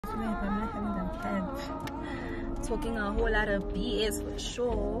and talking a whole lot of BS for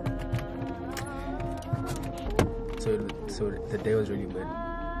sure. So the day was really lit.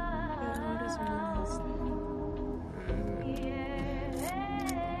 Yeah, it was really nice.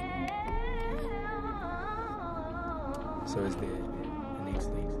 So is the next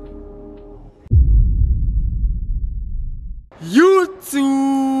day. YouTube,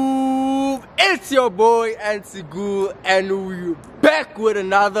 it's your boy Ghoul, and we're back with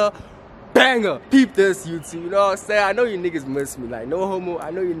another banger. Peep this, YouTube. You know what I'm saying? I know you niggas miss me. Like, no homo.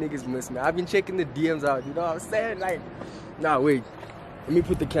 I know you niggas miss me. I've been checking the DMs out. You know what I'm saying? Like, nah, wait. Let me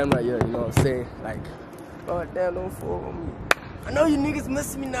put the camera here. You know what I'm saying? Like, oh damn, don't follow me. I know you niggas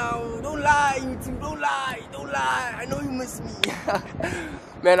miss me now. Don't lie, YouTube. Don't lie. Don't lie. I know you miss me.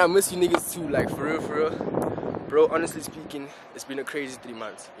 Man, I miss you niggas too. Like, for real, for real. Bro, honestly speaking, it's been a crazy 3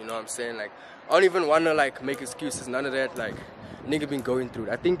 months. You know what I'm saying? Like, I don't even want to, like, make excuses. None of that. Like, nigga been going through it.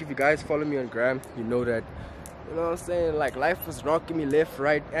 I think if you guys follow me on Gram, you know that, you know what I'm saying? Like, life was rocking me left,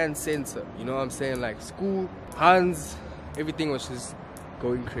 right, and center. You know what I'm saying? Like, school, Hans, everything was just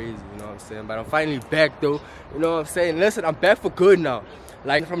going crazy. You know what I'm saying? But I'm finally back, though. You know what I'm saying? Listen, I'm back for good now.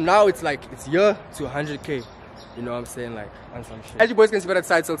 Like, from now, it's like, it's year to 100K. You know what I'm saying? Like, on some shit. As you boys can see by the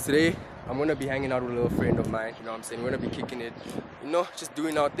title today, I'm gonna be hanging out with a little friend of mine. You know what I'm saying? We're gonna be kicking it, you know, just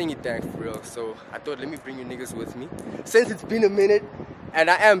doing our thingy thing for real. So I thought, let me bring you niggas with me, since it's been a minute. And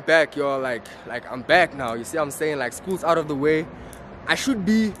I am back, y'all. Like I'm back now. You see what I'm saying? Like, school's out of the way. I should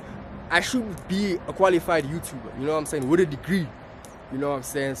be a qualified YouTuber. You know what I'm saying? With a degree. You know what I'm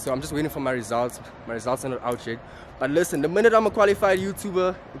saying? So I'm just waiting for my results. My results are not out yet. But listen, the minute I'm a qualified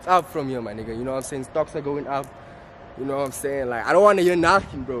YouTuber, it's up from here, my nigga. You know what I'm saying? Stocks are going up. You know what I'm saying? Like, I don't want to hear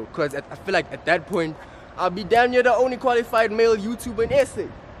nothing, bro. Because I feel like at that point, I'll be damn near the only qualified male YouTuber in SA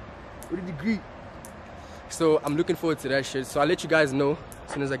with a degree. So I'm looking forward to that shit. So I'll let you guys know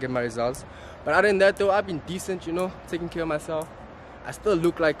as soon as I get my results. But other than that, though, I've been decent, you know, taking care of myself. I still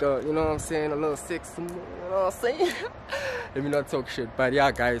look like a, you know what I'm saying, a little sick, you know what I'm saying? Let me not talk shit. But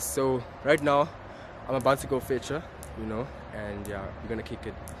yeah, guys, so right now, I'm about to go fetch her, you know, and yeah, we're gonna kick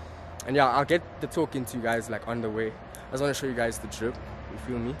it. And yeah, I'll get the talking to you guys like on the way. I just want to show you guys the drip, you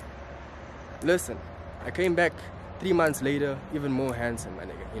feel me? Listen, I came back 3 months later, even more handsome, my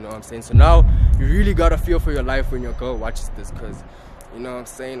nigga, you know what I'm saying? So now, you really gotta feel for your life when your girl watches this, cause, you know what I'm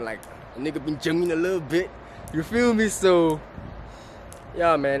saying, like, a nigga been gymming a little bit, you feel me? So,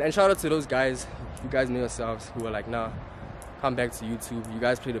 yeah, man, and shout out to those guys, you guys know yourselves, who are like, nah, come back to YouTube. You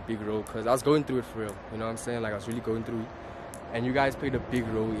guys played a big role, because I was going through it for real, you know what I'm saying? Like, I was really going through it, and you guys played a big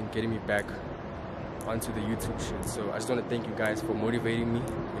role in getting me back onto the YouTube shit. So I just want to thank you guys for motivating me,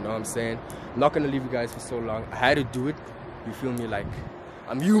 you know what I'm saying? I'm not going to leave you guys for so long. I had to do it, you feel me? Like,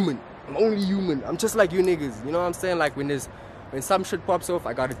 I'm human, I'm only human, I'm just like you niggas, you know what I'm saying? Like, when some shit pops off,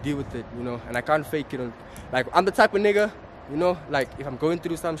 I gotta deal with it, you know, and I can't fake it. Like, I'm the type of nigga, you know, like, if I'm going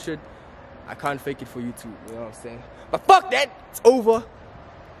through some shit, I can't fake it for YouTube, you know what I'm saying? But fuck that, it's over,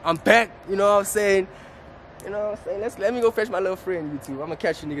 I'm back, you know what I'm saying? You know what I'm saying? Let me go fetch my little friend, YouTube. I'm gonna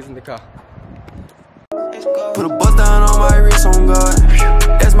catch you niggas in the car. Put a bust down on my wrist, on God.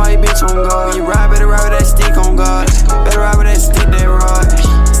 That's my bitch, on God. When you ride, better ride with that stick, on God. Better ride with that stick, that rod.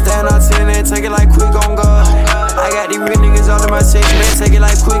 Stand out 10 and take it like quick, on God. I got these real niggas all in my section, man. Take it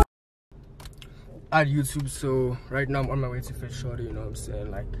like quick. At YouTube, so right now I'm on my way to fetch shorty, you know what I'm saying?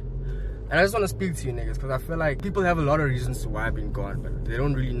 Like, and I just want to speak to you niggas, because I feel like people have a lot of reasons to why I've been gone, but they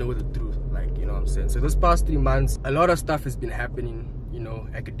don't really know the truth, like, you know what I'm saying? So this past 3 months, a lot of stuff has been happening, you know,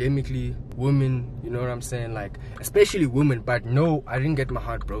 academically, women, you know what I'm saying? Like, especially women, but no, I didn't get my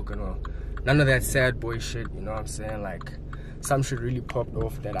heart broken or none of that sad boy shit, you know what I'm saying? Like, some shit really popped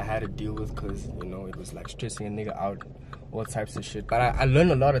off that I had to deal with, because, you know, it was like stressing a nigga out, all types of shit. But I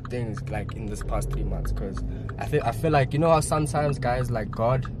learned a lot of things, like, in this past 3 months, because I feel like, you know how sometimes guys, like,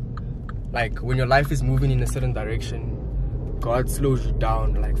 God, like, when your life is moving in a certain direction, God slows you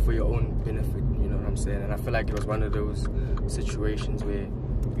down, like, for your own benefit, you know what I'm saying? And I feel like it was one of those situations where,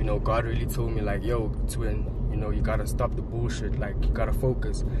 you know, God really told me, like, yo, twin, you know, you gotta stop the bullshit, like, you gotta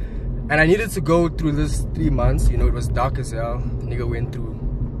focus. And I needed to go through this 3 months, you know, it was dark as hell. Nigga went through,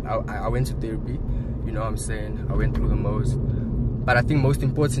 I went to therapy, you know what I'm saying? I went through the most. But I think most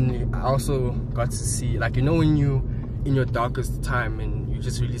importantly, I also got to see, like, you know, when you in your darkest time and you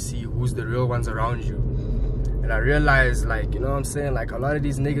just really see who's the real ones around you. And I realized, like, you know what I'm saying, like, a lot of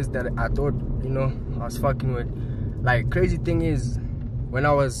these niggas that I thought, you know, I was fucking with, like, crazy thing is, when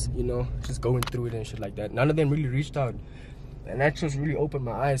I was, you know, just going through it and shit like that, none of them really reached out. And that just really opened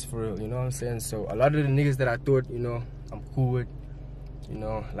my eyes for real, you know what I'm saying? So a lot of the niggas that I thought, you know, I'm cool with, you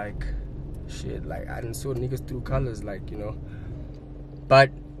know, like, shit, like, I didn't saw niggas through colors, like, you know.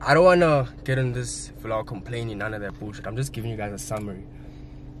 But I don't wanna get in this vlog complaining, none of that bullshit. I'm just giving you guys a summary.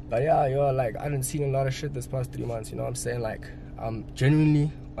 But yeah, yo, like I done seen a lot of shit this past 3 months, you know what I'm saying? Like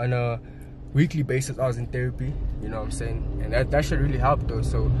genuinely on a weekly basis I was in therapy, you know what I'm saying? And that should really help though.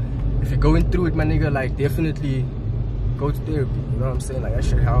 So if you're going through it, my nigga, like definitely go to therapy, you know what I'm saying? Like that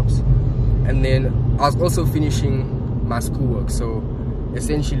shit helps. And then I was also finishing my schoolwork, so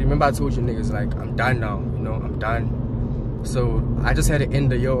essentially, remember I told you niggas like I'm done now, you know, I'm done. So I just had to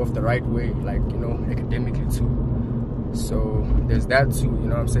end the year off the right way, like, you know, academically too. So there's that too, you know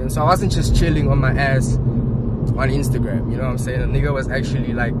what I'm saying? So I wasn't just chilling on my ass on Instagram, you know what I'm saying? A nigga was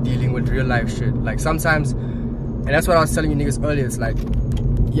actually like dealing with real life shit. Like sometimes, and that's what I was telling you niggas earlier, it's like,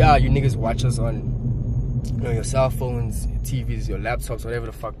 yeah, you niggas watch us on, you know, your cell phones, your TVs, your laptops, whatever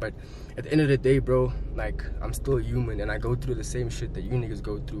the fuck, but at the end of the day, bro, like I'm still human and I go through the same shit that you niggas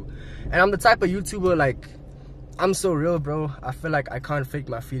go through. And I'm the type of YouTuber, like, I'm so real, bro. I feel like I can't fake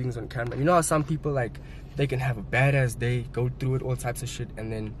my feelings on camera. You know how some people, like, they can have a badass day, go through it, all types of shit,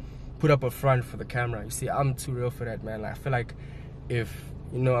 and then put up a front for the camera. You see, I'm too real for that, man. Like, I feel like if,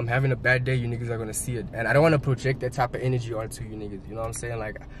 you know, I'm having a bad day, you niggas are gonna see it. And I don't want to project that type of energy onto you niggas, you know what I'm saying?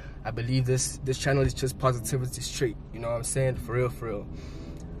 Like, I believe this channel is just positivity straight, you know what I'm saying? For real, for real.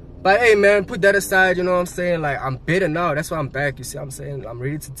 But hey, man, put that aside, you know what I'm saying? Like, I'm better now. That's why I'm back, you see what I'm saying? I'm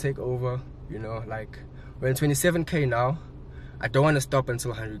ready to take over, you know, like, we're in 27K now. I don't want to stop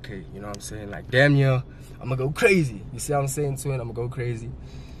until 100K, you know what I'm saying? Like, damn near, I'm gonna go crazy. You see what I'm saying, twin? I'm gonna go crazy.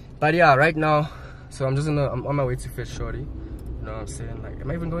 But yeah, right now, so I'm on my way to fetch shorty. You know what I'm saying? Like,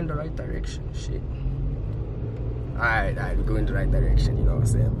 am I even going the right direction? Shit. Alright, we're going the right direction, you know what I'm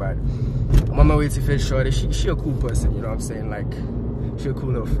saying? But I'm on my way to fetch shorty. She a cool person, you know what I'm saying? Like, she a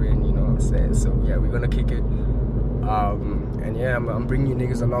cool little friend, you know what I'm saying? So yeah, we're gonna kick it. And yeah, I'm bringing you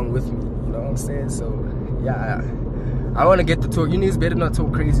niggas along with me, you know what I'm saying? So yeah, I want to get to talk. You niggas better not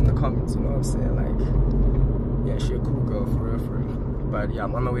talk crazy in the comments, you know what I'm saying? Like, yeah, she a cool girl, for real, for real. But yeah,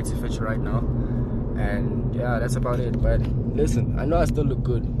 I'm on my way to fetch her right now. And yeah, that's about it. But listen, I know I still look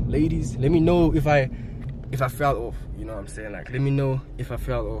good. Ladies, let me know if I fell off, you know what I'm saying? Like, let me know if I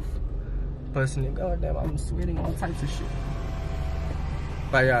fell off. Personally, goddamn, I'm sweating all types of shit.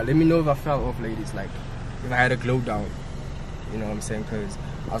 But yeah, let me know if I fell off, ladies. Like, if I had a glow down, you know what I'm saying? Because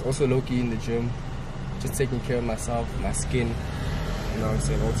I was also low-key in the gym, just taking care of myself, my skin, you know what I'm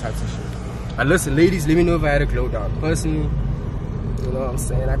saying? All types of shit. But listen, ladies, let me know if I had a glow down. Personally, you know what I'm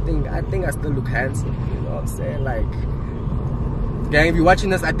saying? I think I still look handsome, you know what I'm saying? Like, gang, if you're watching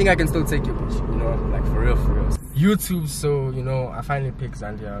this, I think I can still take your bitch, you know? Like, for real, for real. YouTube, so, you know, I finally picked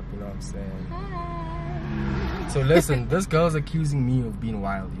Zandia up, you know what I'm saying? Hi. So listen, this girl's accusing me of being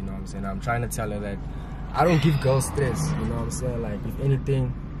wild, you know what I'm saying? I'm trying to tell her that I don't give girls stress, you know what I'm saying? Like, if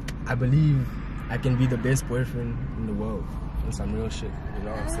anything, I believe I can be the best boyfriend in the world. And some real shit, you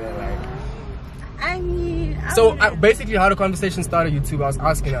know what I'm saying? Like, I mean, so basically how the conversation started, YouTube, I was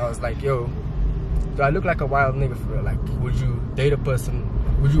asking her, I was like, yo, do I look like a wild nigga for real? Like, would you date a person?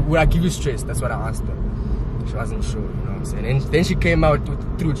 Would I give you stress? That's what I asked her. She wasn't sure, you know what I'm saying? And then she came out with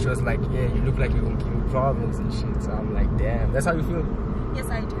the truth. She was like, yeah, you look like you're gonna give me problems and shit. So I'm like, damn, that's how you feel? Yes,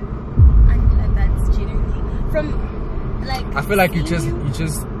 I do. I feel like that's genuinely from, like, I feel like you just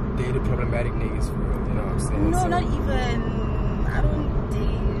dated problematic niggas for real, you know what I'm saying? No, so, not even. I don't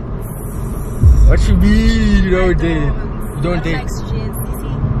date. What you mean? You don't date? You don't date? Like stress. You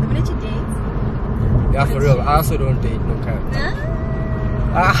see, the minute you date. Yeah, for real. I also don't date, no kind.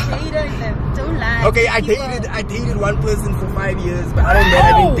 Don't lie. Okay, I dated one person for 5 years, but I don't know.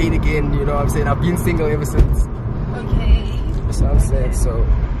 I didn't date again. You know what I'm saying? I've been single ever since. Okay. That's what I'm saying. So,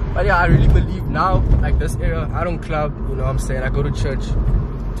 but yeah, I really believe now, like this era, I don't club. You know what I'm saying? I go to church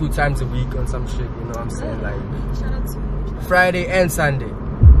 2 times a week on some shit. You know what I'm saying? Like shout out to Friday and Sunday.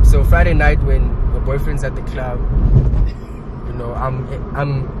 So Friday night when your boyfriend's at the club, you know, I'm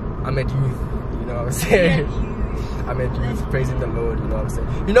at youth. You know what I'm saying? I'm at youth praising the Lord, you know what I'm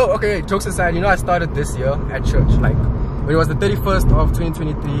saying? You know, okay, jokes aside, you know, I started this year at church, like, when it was the 31st of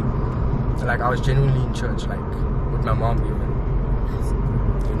 2023, like, I was genuinely in church, like, with my mom even,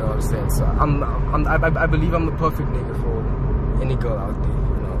 you know what I'm saying? So, I believe I'm the perfect nigga for any girl out there, you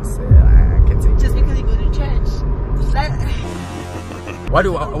know what I'm saying? I can take just because you go to church.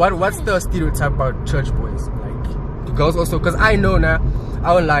 What's the stereotype about church boys? Like, do girls also, because I know now,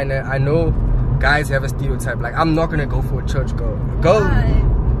 I won't lie now, I know guys have a stereotype. Like, I'm not gonna go for a church girl.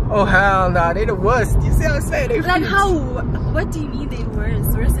 Oh hell nah, they the worst. You see what I'm saying? They like freaks. How? What do you mean they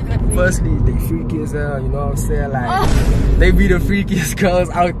worst? Worse than like Firstly, they freaky as hell. You know what I'm saying? Like, they be the freakiest girls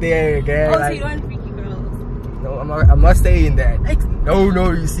out there, again. Oh, like, so you want freaky girls? No, I'm not saying that.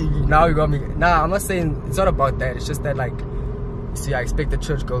 No, you see, now you got me. Nah, I'm not saying, it's not about that. It's just that, like, see, I expect the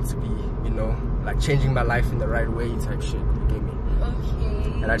church girl to be, you know, like changing my life in the right way type shit. You get me?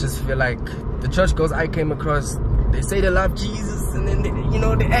 Okay. And I just feel like the church girls I came across, they say they love Jesus and then they, you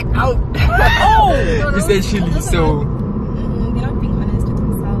know, they act out. Oh! Essentially, so. They're not being honest with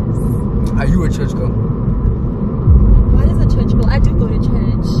themselves. Are you a church girl? What is a church girl? I do go to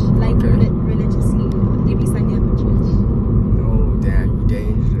church, like religiously. Every Sunday I'm in church. No, damn, you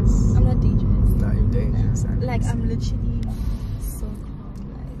dangerous. I'm not dangerous. Nah, you dangerous. Like I'm literally so calm.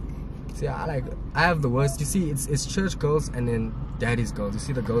 Like. See, I have the worst. You see, it's church girls and then daddy's girls. You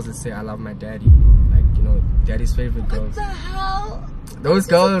see the girls that say I love my daddy, like, you know, daddy's favorite girls. What the hell? Those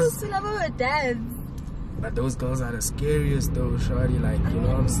girls. Supposed to love our dads. But those girls are the scariest though, shorty. Like, you know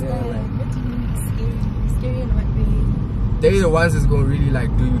what I'm saying? Like, what do you mean scary? Scary in what way? They're the ones that's gonna really like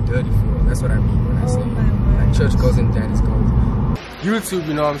do you dirty for real. That's what I mean when I say like church girls and daddy's girls. YouTube,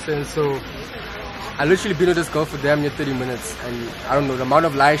 you know what I'm saying? So I literally been with this girl for damn near 30 minutes, and I don't know, the amount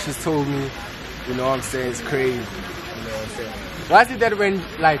of lies she's told me, you know what I'm saying, is crazy. You know what I'm saying? Why is it that when,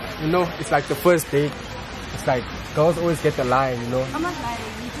 like, you know, it's like the first date, it's like girls always get the line, you know? I'm not lying,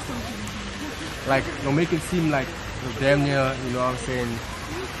 you just don't believe me. Like, they'll make it seem like you're damn near, you know what I'm saying,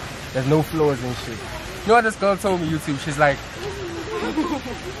 there's no flaws and shit. You know what this girl told me, YouTube? She's like,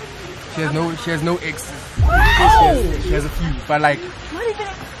 she has no exes. She has a few, but like, not even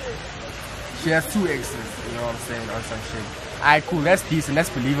she has 2 exes, you know what I'm saying, or some shit. Alright, cool, that's decent, that's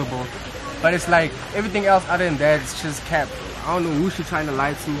believable. But it's like, everything else other than that, it's just cap. I don't know who she's trying to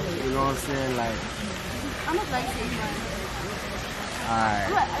lie to, you know what I'm saying, like. I'm not lying to anyone. Alright.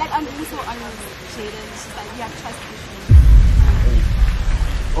 Like, I'm being so honest, Jaden. It's just like, we have trust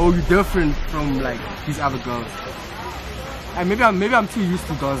issues. Oh, you're different from like these other girls. And maybe I'm too used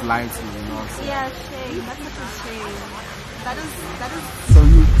to girls lying to me, you know what I'm saying? Yeah, shame. That's such a shame. That is. So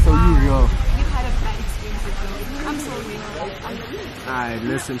you real. You've had a bad experience with girls. I'm so real. Alright,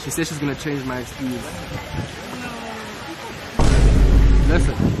 listen. She said she's gonna change my experience. No.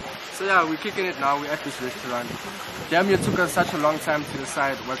 Listen. So yeah, we're kicking it now. We're at this restaurant. Damn, it took us such a long time to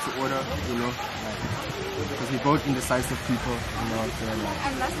decide what to order, you know, like, because we're both indecisive people, you know what I'm saying? Like,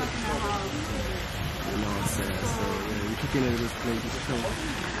 And that's not gonna help. you know what I'm saying? So yeah, we're kicking it at this place. It's chill.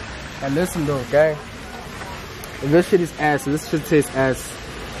 And listen though, okay? If this shit is ass, if this shit tastes ass,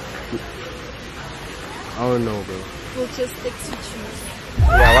 I don't know, bro. We'll just stick to choose.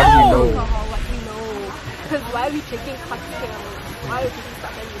 Yeah, what do you know? What do you know? Because why are we drinking cocktails? Why are we drinking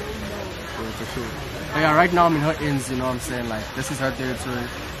stuff that you don't know? Yeah, for sure. But yeah, right now I'm in her ends, you know what I'm saying? Like, this is her territory.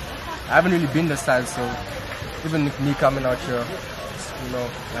 I haven't really been this side, so even me coming out here, you know,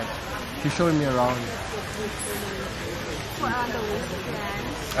 like, she's showing me around. Around the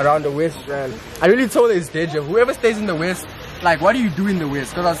West, Around the West, and I really told her it's danger. Whoever stays in the West, like, what do you do in the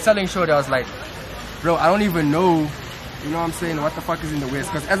West? Because I was telling Shorty, I was like, bro, I don't even know, you know what I'm saying, what the fuck is in the West?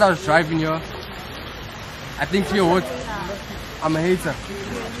 Because as I was driving here, I think you're what? I'm a hater.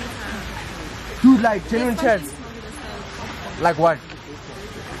 Dude, like, genuine chats. Like what?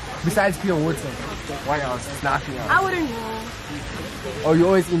 Besides pure water. What else? It's nothing else. I wouldn't know. Oh, you're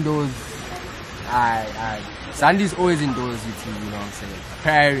always indoors. Aye. Sandy's always indoors, you know what I'm saying?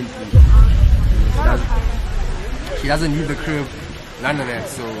 Apparently. She doesn't leave the crib. None of that,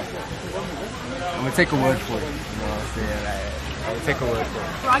 so I'm gonna take a word for it. You know what I'm saying? Like, I'm gonna take a word for it.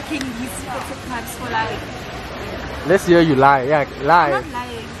 Rocking these TikToks for like. Let's hear you lie. Yeah, lie. I'm not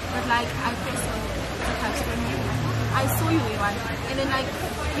lying, but like I first saw TikToks from you. I saw you in one, and then like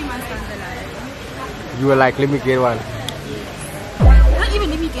 3 months down the line, You were like, let me get one. not even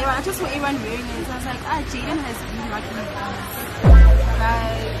let me get one. I just saw everyone wearing it, so I was like, Jaden has been rocking these.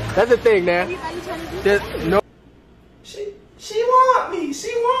 Like, That's the thing, man. everybody trying to do There's no. She want me. She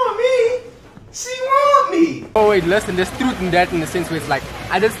want me. She want me. Oh wait, listen. There's truth in that, in the sense where it's like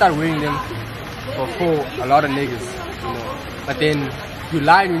I did start wearing them for a lot of niggas, you know. But then you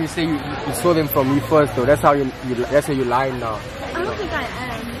lied when you say you saw them from me first, though. That's how that's how you lying now. I don't think I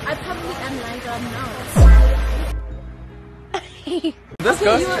am. I probably am lying, but I'm not. This So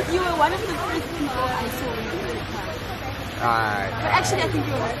girl. you were one of the first people I saw in the TikTok. Alright, But actually, I think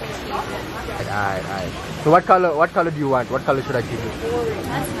you were my first favorite. alright. So what color do you want? What color should I give you?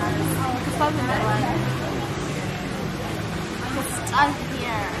 That's nice. It's probably that one. It's done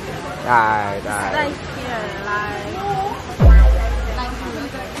here. Alright. Like here, like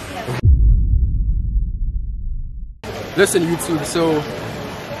Listen, YouTube. So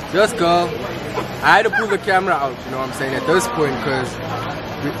this girl, I had to pull the camera out. You know what I'm saying? At this point, because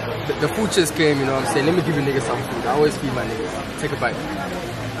the food just came. You know what I'm saying? Let me give you niggas some food. I always feed my niggas. Take a bite.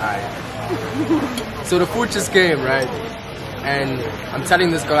 Alright. So the food just came, right? And I'm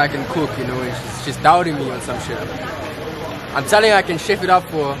telling this girl I can cook, you know, and she's doubting me on some shit. I'm telling her I can chef it up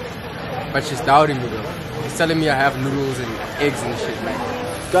for her, but she's doubting me though. She's telling me I have noodles and eggs and shit. Like,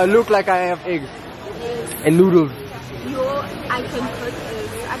 do I look like I have eggs and noodles? I can cook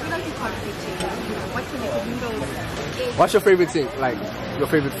eggs. I feel like you can't cook chicken. What can you cook? Noodles, eggs. What's your favorite thing? Like, your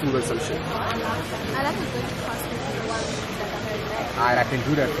favorite food or some shit? I like a good pasta. Alright, I can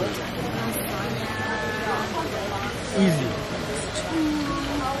do that for you. Easy.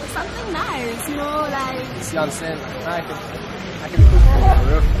 Something nice, you know, like. See what I'm saying? Nah, I can cook for you,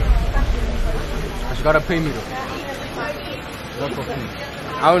 bro. But you gotta pay me though. Not for free.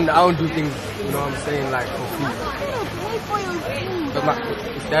 I don't do things, you know what I'm saying, like for free. I'm gonna pay for your food. But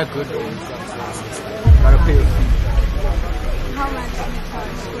it's that good though. You know what I'm saying? You gotta pay a fee. How much do you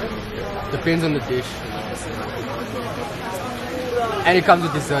charge? Depends on the dish. You know what I'm saying? And it comes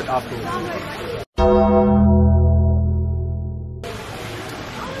with dessert afterwards.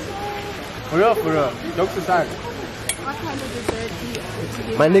 For real. Jokes aside. What kind of dessert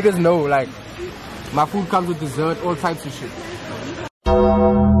do you My niggas know, like, my food comes with dessert, all types of shit. Okay,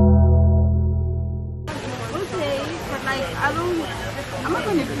 but like, I'm not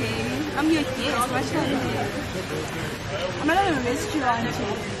gonna pay. I'm your guest, why should I pay? I'm not in a restaurant.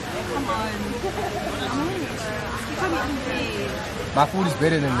 Come on. You can't even pay. My food is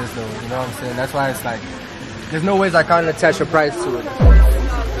better than this though, you know what I'm saying? That's why it's like, there's no ways I can't attach a price to it.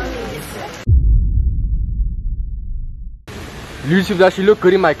 YouTube does she look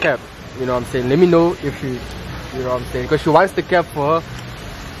good in my cap, you know what I'm saying? Let me know if she, you know what I'm saying? Because she wants the cap for her,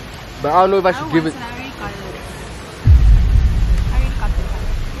 but I don't know if I should give it. I already got it. I already got the cap.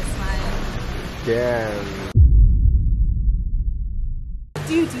 It's mine. Damn. What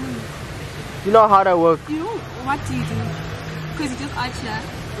do you do? You know how that works? You know, what do you do? Because you just out here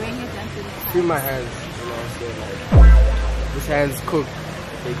wearing your dancing. Clean my hands, you know what I'm saying? Like, these hands cook,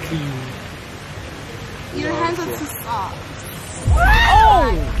 they clean. Your hands are too soft.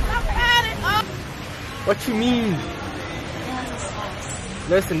 Oh! What you mean? Your hands are soft.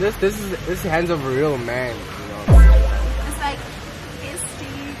 Listen, this is hands of a real man, you know. It's like, it's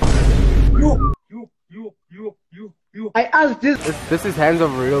I asked this. This is hands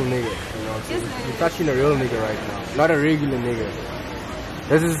of a real nigga, you know what I'm saying? You're touching a real nigga right now, not a regular nigga.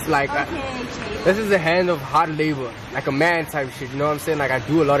 This is like, this is the hand of hard labor, like a man type shit, you know what I'm saying? Like I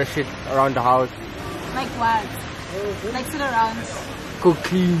do a lot of shit around the house. like what? Like sit around. Cook,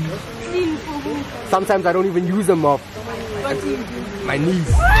 clean. Clean for who? Sometimes I don't even use them up. What do you do? My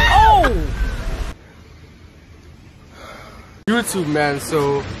knees. Oh! YouTube, man,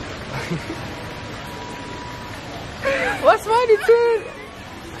 so... What's funny, dude?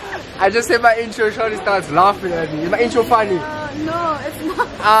 I just said my intro, Shorty starts laughing at me. Is my intro funny? No, it's not.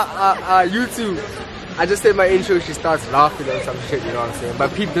 YouTube. I just said my intro, she starts laughing or some shit, you know what I'm saying?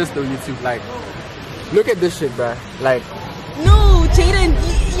 But peep this though, YouTube, like... Look at this shit, bruh. Like... No, Jaden,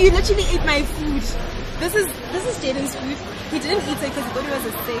 you literally ate my food. This is Jaden's food. He didn't eat it because he thought it was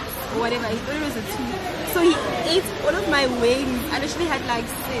a 6 or whatever. He thought it was a 2. So he ate all of my wings. I literally had like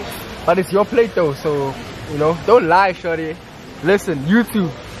 6. But it's your plate though, so, you know, don't lie, shorty. Listen,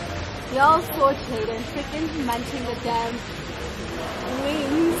 YouTube. Y'all saw Jaden freaking munching the damn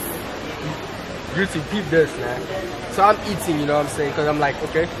wings. YouTube, peep this, man. So I'm eating, you know what I'm saying? Because I'm like,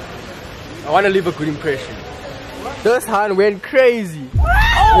 okay, I want to leave a good impression. This hand went crazy.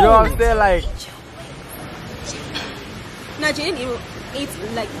 You know what I'm saying? Like, now Jaden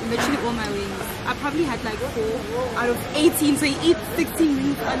ate like literally all my wings. I probably had like 4 out of 18, so he ate 16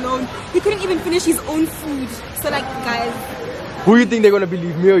 wings alone. He couldn't even finish his own food. So like, guys, who you think they're gonna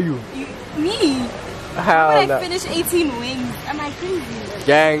believe, me or you? Me. How would I finish 18 wings? Am I crazy?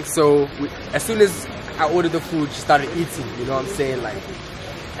 Gang, so as soon as I ordered the food, she started eating. You know what I'm saying? Like,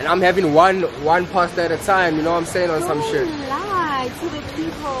 and I'm having one pasta at a time. You know what I'm saying? On some shit. Don't lie to the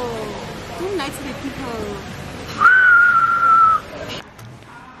people. Don't lie to the people.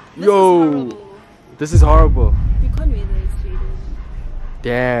 Yo, this is horrible. You can't wear this, Jaden.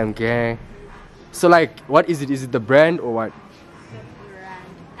 Damn, gang. So like, what is it? Is it the brand or what? The brand.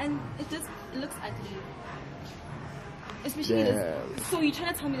 And it just looks ugly. Especially this. So you're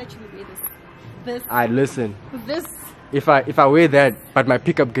trying to tell me that you would wear this? This. I listen. This. If I wear that, but my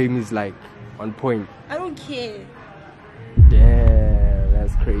pickup game is like on point. I don't care. Damn,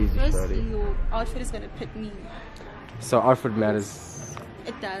 that's crazy. Firstly, your outfit is gonna pit me. So outfit matters.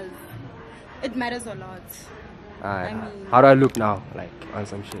 It does. It matters a lot. Alright. I mean, how do I look now? Like on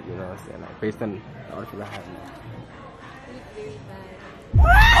some shit, you know what I'm saying? Like based on the outfit I have now. you look very bad.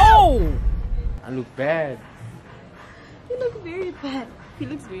 Oh! I look bad. You look very bad. He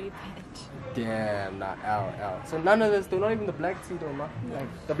looks very bad. Damn, nah, L. So none of this though, not even the black tea though, man.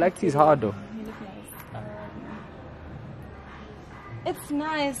 Like the black tea is hard though. You look nice. It's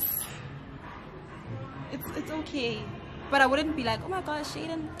nice. It's okay. But I wouldn't be like, oh my gosh,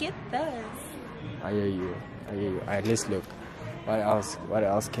 Shaden, get this. I hear you. Alright, let's look. What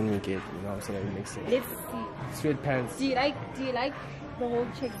else can we get? You know what I'm saying? That makes sense. Let's see. Sweatpants. Do you like the whole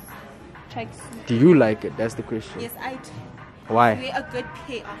tracksuit? Do you like it? That's the question. Yes, I do. Why? Wear a good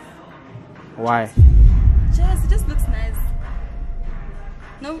pair of. Why? It just looks nice.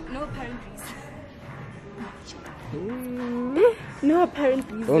 No apparent reason. No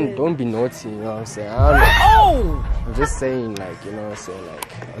apparent reason. Don't be naughty, you know what I'm saying? I'm just saying, like, you know what I'm saying,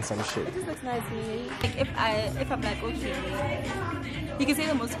 like, on some shit. It just looks nice to me. Like if I'm like, okay, you can say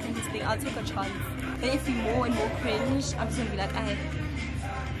the most cringe thing, I'll take a chance. Then if you're more and more cringe, I'm just gonna be like,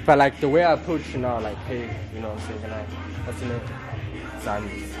 But like the way I approach you now, like, hey, you know what I'm saying? Can I, what's your name?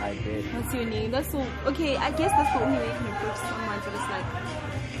 Sandy, I bet. what's your name? That's so okay, I guess that's the only way you can approach someone, so it's like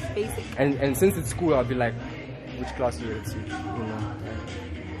basic. And since it's school, I'll be like, which class you at, you know?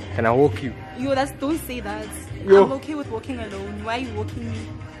 Can I walk you? Yo, don't say that. Yo. I'm okay with walking alone. Why are you walking me?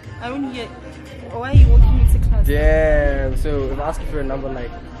 I don't hear. Why are you walking me to class? Damn. So if I ask you for a number,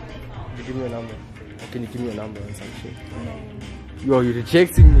 like, could you give me a number? Or can you give me a number or some shit? No. Yo, you're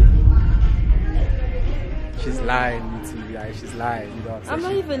rejecting me. She's lying, you two. Yeah, she's lying. You know what I'm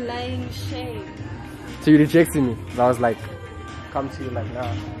not even lying, shame. So you're rejecting me. So I was like, come to you like,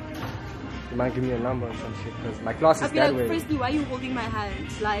 nah. You might give me a number or some shit, because my class is I'd be that like, way. firstly, why are you holding my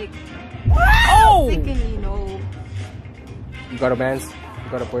hand? Like, Oh! secondly, no. You got a man? You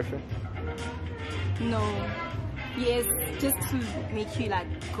got a boyfriend? No. Yes, just to make you like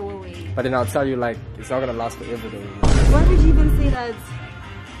go away. But then I'll tell you, like, it's not gonna last forever though. You know? Why would you even say that?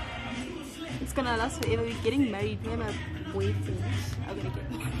 It's gonna last forever. We're getting married. Me and my boyfriend are gonna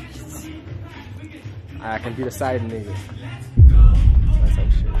get married. I can be the side nigga. That's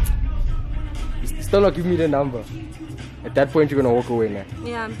some shit. You still not give me the number. At that point, you're gonna walk away now.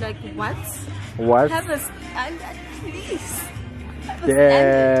 Yeah, I'm like, what? What? Have a standard, please. Have a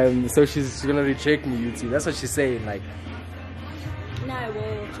standard. Damn. So she's gonna reject me, you two. That's what she's saying. Like, No, I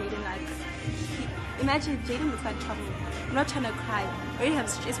will, Jaden. Like, imagine Jaden looks like trouble. I'm not trying to cry. I already have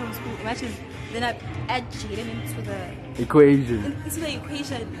stress from school. Imagine then I add Jaden into the equation. Into the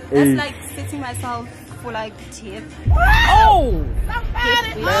equation. Hey. That's like setting myself for like death. Oh!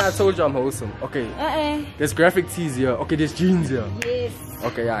 Man, I told you I'm wholesome. Okay. There's graphic tees here. Okay, there's jeans here. Yes.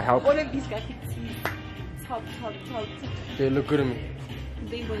 Okay, yeah, help. All of these graphic tees. Top. They look good on me.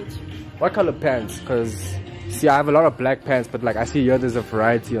 They would. What color pants? Because, see, I have a lot of black pants, but like I see here there's a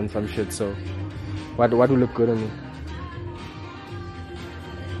variety on some shit, so what would look good on me?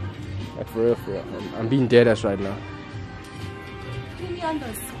 Like for real. I'm being dead ass right now. Put me on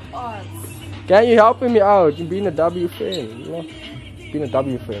the spots. Can you helping me out? You're being a W friend, you know? Being a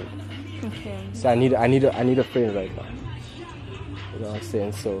W friend. Okay. So I need a friend right now. You know what I'm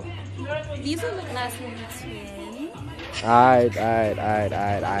saying? So These would look nice in between. Alright.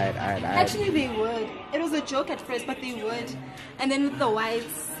 Actually, they would. It was a joke at first, but they would. And then with the white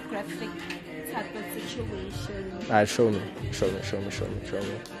graphic type of situation. Alright, show me.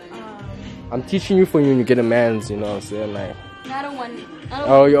 I'm teaching you for when you get a man's, you know what I'm saying? Like, I don't want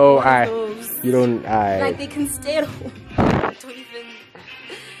those. You don't, like they can stay at home. Don't even.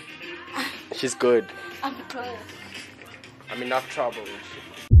 She's good. I'm good. I'm enough trouble and shit.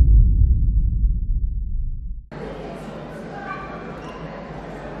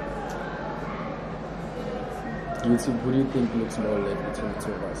 YouTube, who do you think looks more lit between the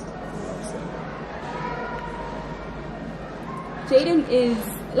two of us? You know what I'm saying? Jaden is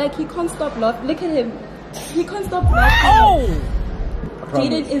like he can't stop laughing. Look at him. He can't stop laughing.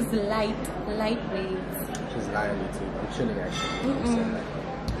 Jaden is lightweight. She's lying to you. I'm chilling actually. You know what I'm saying? Like,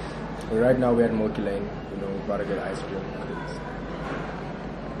 but right now we're at Moki Lane. You know, we're about to get ice cream. Cause,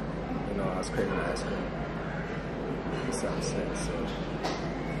 you know, I was craving ice cream. That's what I'm saying. So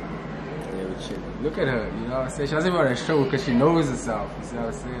yeah, we're chilling. Look at her. You know what I'm saying? She doesn't want to show because she knows herself. You see what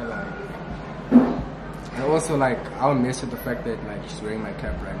I'm saying? Like, and also like I don't mess with the fact that like she's wearing my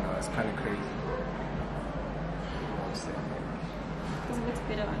cap right now. It's kind of crazy. Because it looks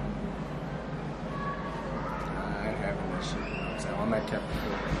better on you. I ain't having that shit. You know what I'm saying? I want my cap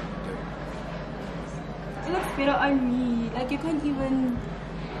before. It looks better on me. Like you can't even.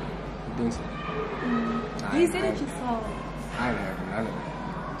 You think so? You said it yourself. I ain't having none of it. You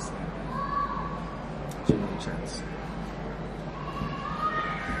know what I'm saying? Genuine chance.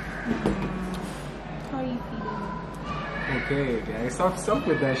 How are you feeling? Okay, guys, stop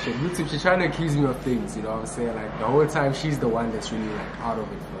with that shit. YouTube, she's trying to accuse me of things, you know what I'm saying? Like, the whole time she's the one that's really, like, out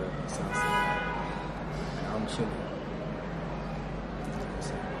of it for herself. So, I'm chilling.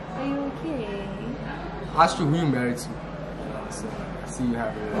 Are you okay? Ask you who you married to. You know what I'm So I see you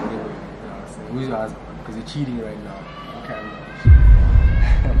having it anyway. You know what I'm saying? Who's your husband? Because you're cheating right now. Okay,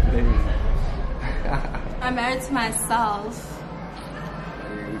 I'm playing. I'm married to myself.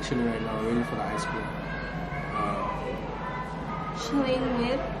 Yeah, we're chilling right now, waiting for the ice cream. Chilling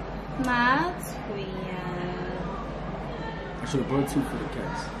with my twin. I should have brought 2 for the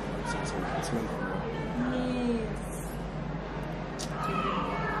cats. So it's meant for real. Yes.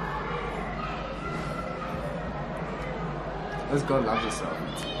 This girl loves herself.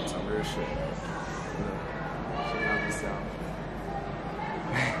 It's some real shit. You know, she loves herself.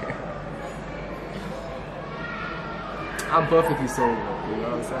 I'm perfectly sober, you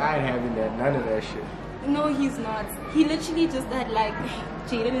know what I'm saying? I ain't having that, none of that shit. No, he's not. He literally just had like,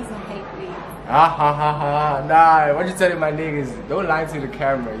 Jaden is a hype. Ah ha ha ha. Nah, what you telling my niggas? Don't lie to the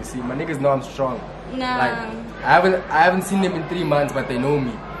camera, you see. My niggas know I'm strong. Nah. Like, I haven't seen them in 3 months, but they know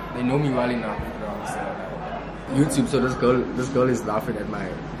me. They know me well enough, you know what I'm saying? YouTube, so this girl is laughing at my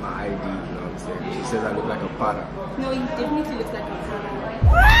ID, you know what I'm saying? She says I look like a pata. No, he definitely looks like a pata.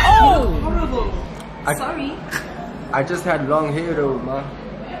 Oh! You look horrible. Sorry. I just had long hair though, ma.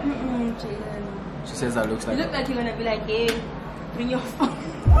 Jaden. She says I look like. You look like you're gonna be like, hey, bring your phone.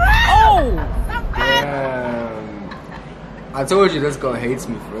 Oh! Damn. I told you this girl hates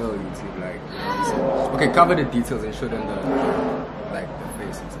me for real, YouTube. Like, you know what I'm saying? Okay, cover the details and show them the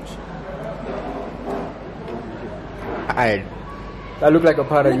face and some shit. I look like a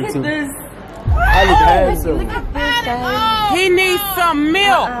part of Look YouTube. at this. I look handsome. Look at this, guys. He needs some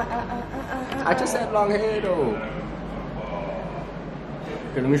milk. I just had long hair though.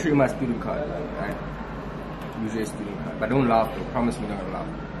 Okay, let me show you my student card. Right? Use your student card. But don't laugh though. Promise me not to laugh.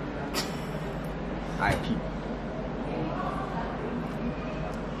 I peep.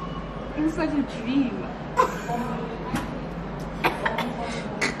 It's such a dream.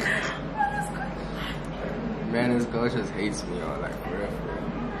 Man, this girl just hates me, y'all. Like, for real, for real.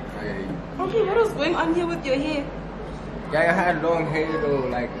 I hate you. Okay, what was going on here with your hair? Yeah, I had long hair though.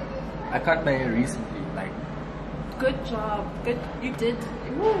 Like, I cut my hair recently. Like, Good job. Good, you did.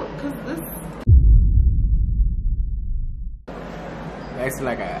 Ooh, cause this. it's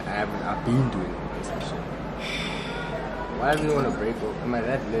like I've been doing this and shit. Why do you want to break up? Am I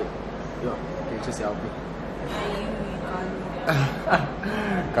that lit? Yo, can you just help me?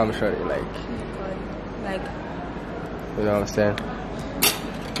 Come shorty, like, you know what I'm saying?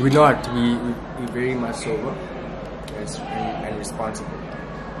 We're not. We very much sober and responsible. You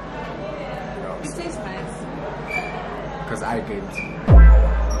know, It tastes nice. because I did.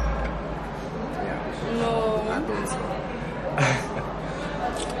 Yeah. No. I think so.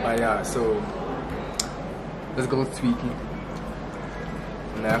 But yeah, so let's go tweaking.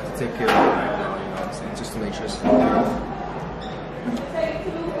 And I have to take care of it right now, you know what I'm saying? Just to make sure she's okay.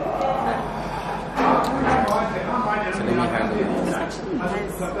 So let me handle these.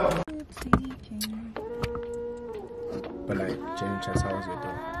 But like, Jenny Chess, how was your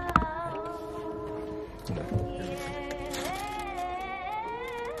day?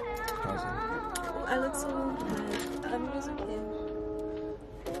 How's it? Oh, I look so bad. It's okay.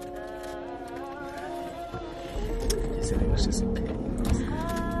 You said it was just okay.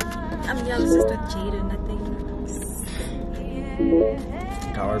 I'm young, just with Jaden, nothing.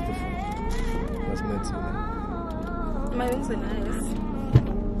 How was the food? What's meant to, man? My wings are nice.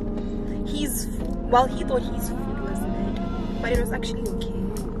 He thought his food was mad, but it was actually okay.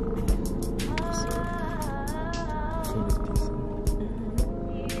 So, food was decent.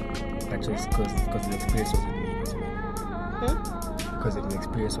 Actually, it's because the experience wasn't me, it was me. Because the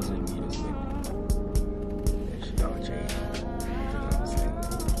experience wasn't me, it was me. Yeah, she got changed. You know what I'm saying?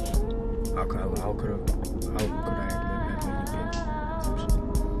 How could I have maybe been some shit?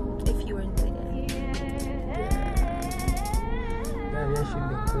 If you weren't there. Yeah, she'd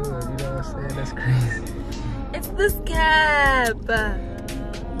be good, you know what I'm saying? That's crazy. It's this cap. You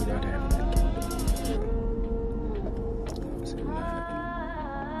don't have that cap. So you're not having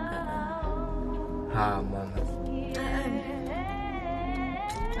ha, mama.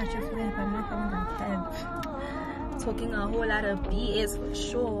 I just feel like I'm not having a cap. Talking a whole lot of BS for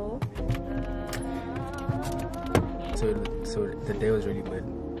sure. So the day was really good.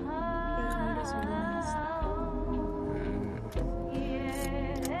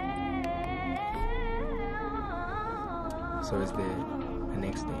 So is there the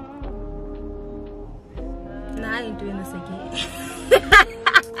next day? Nah, I ain't doing this again.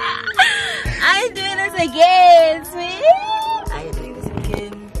 I ain't doing this again, sweet. I ain't doing this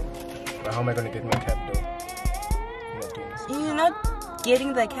again. But how am I gonna get my cap though? I'm not doing this. You're not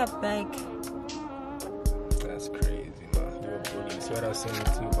getting the cap back. That's crazy, man. You're a bully. See what I was saying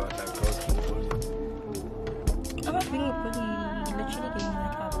to you about that girls being bullies? I'm not being a bully. should have given me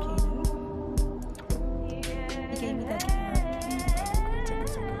that cap, Jaden. You gave me that cap.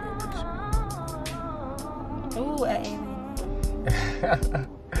 Ooh, I am.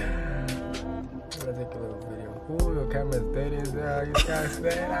 Let's take a little video. Ooh, your camera's dirty as hell. You can't say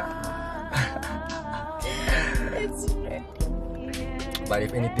that. It's dirty. But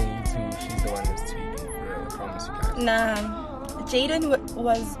if anything, you two, she's the one that's tweaking. For real, I promise you guys. Nah, Jaden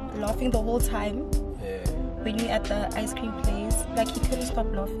was laughing the whole time. Yeah. When we at the ice cream place, like he couldn't stop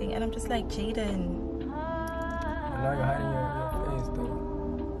laughing, and I'm just like, Jaden. But now you're hiding your face though.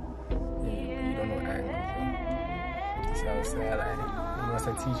 Yeah, you don't know angles though. That's how I say I like it. Unless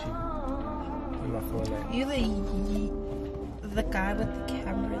I teach you. You my phone like. You're the guy with the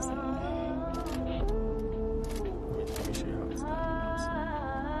cameras. Let me show you how it's done.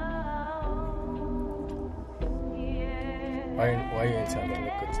 Why you inside? I look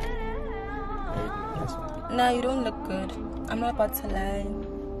good today. Nah, you don't look good. I'm not about to lie.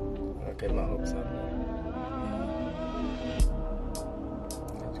 I'll get my hopes up.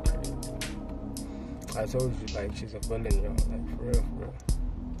 That's crazy. I told you, like, she's a villain, yo. Like, for real, for real.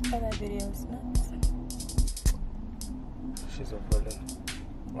 Other videos, no. She's a villain.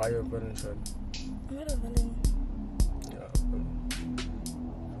 Why you a villain, Shorty? I'm not a villain. Yeah, a villain.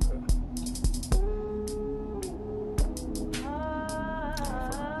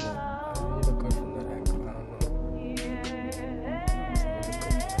 You look good from that angle. I don't know.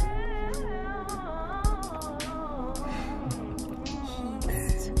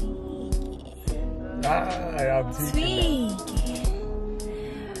 He's tweaking. I'm tweaking. Tweaking.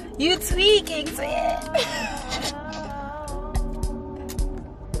 You tweaking, Twin.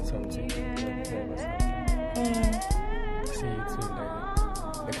 So I'm tweaking. See you too,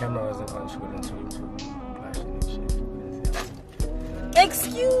 like, the camera wasn't on shoot until you two flashing and shit.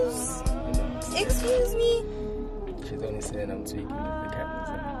 Excuse me. She's only saying I'm tweaking if the camera's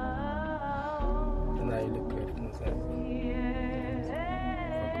on. And now you look good from the side.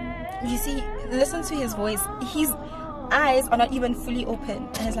 You see, listen to his voice. His eyes are not even fully open.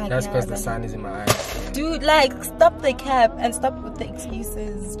 And it's like, That's yeah, because the like, sun is in my eyes. dude, like, stop the cap and stop with the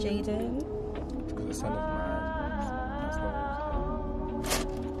excuses, Jaden. It's because the sun is in my eyes. That's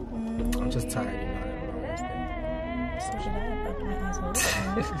not I'm just tired, you know. I don't know yesterday. So should I have rubbed my eyes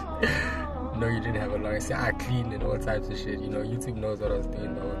open? No, you didn't have a long. See, I cleaned and all types of shit. You know, YouTube knows what I was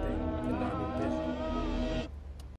doing the whole thing. And now